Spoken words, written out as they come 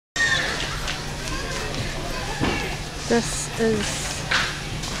This is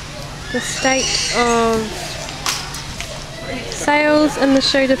the state of sales in the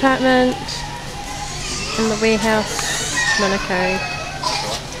shoe department in the warehouse, Manukau.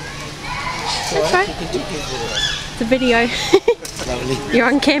 That's right. It's a video. You're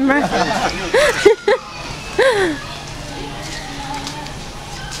on camera.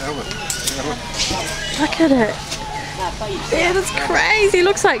 Look at it. Yeah, that's crazy. It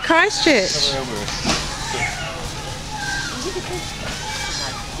looks like Christchurch.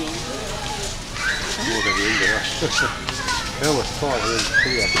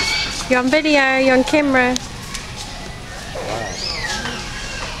 You're on video, you're on camera.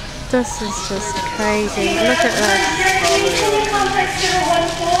 This is just crazy. Look at this.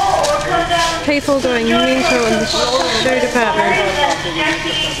 People going mental in the shoe department.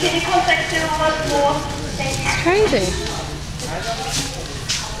 It's crazy.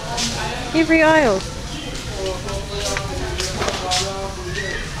 Every aisle.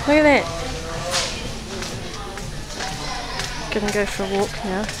 Look at that. Gonna go for a walk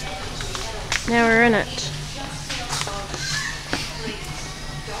now. Now we're in it.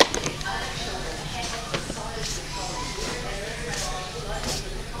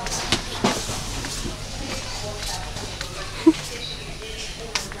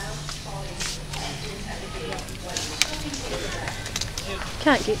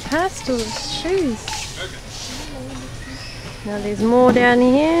 Can't get past all the shoes. Now there's more down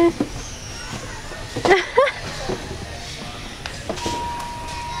here.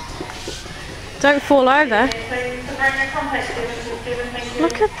 Don't fall over.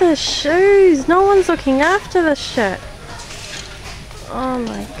 Look at the shoes. No one's looking after this shit. Oh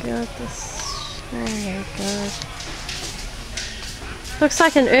my god, this. Oh my god. Looks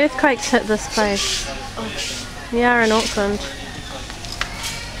like an earthquake's hit this place. We are in Auckland.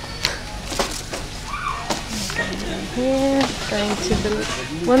 Here, going to the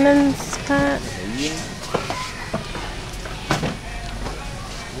women's part.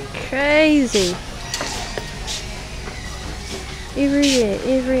 Crazy. Everywhere,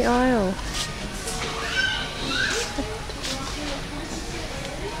 every aisle.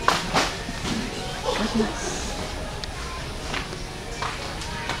 Goodness.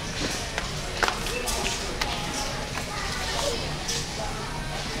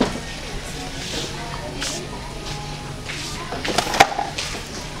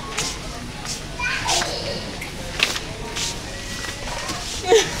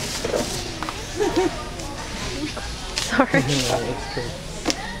 Sorry.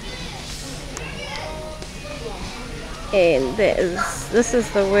 And this is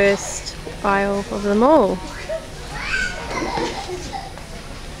the worst aisle of them all.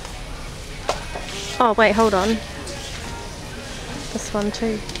 Oh wait, hold on. This one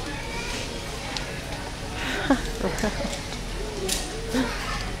too.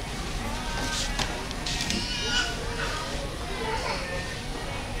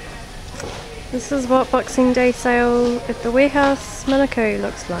 This is what Boxing Day sale at the warehouse Manukau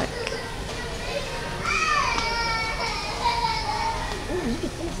looks like.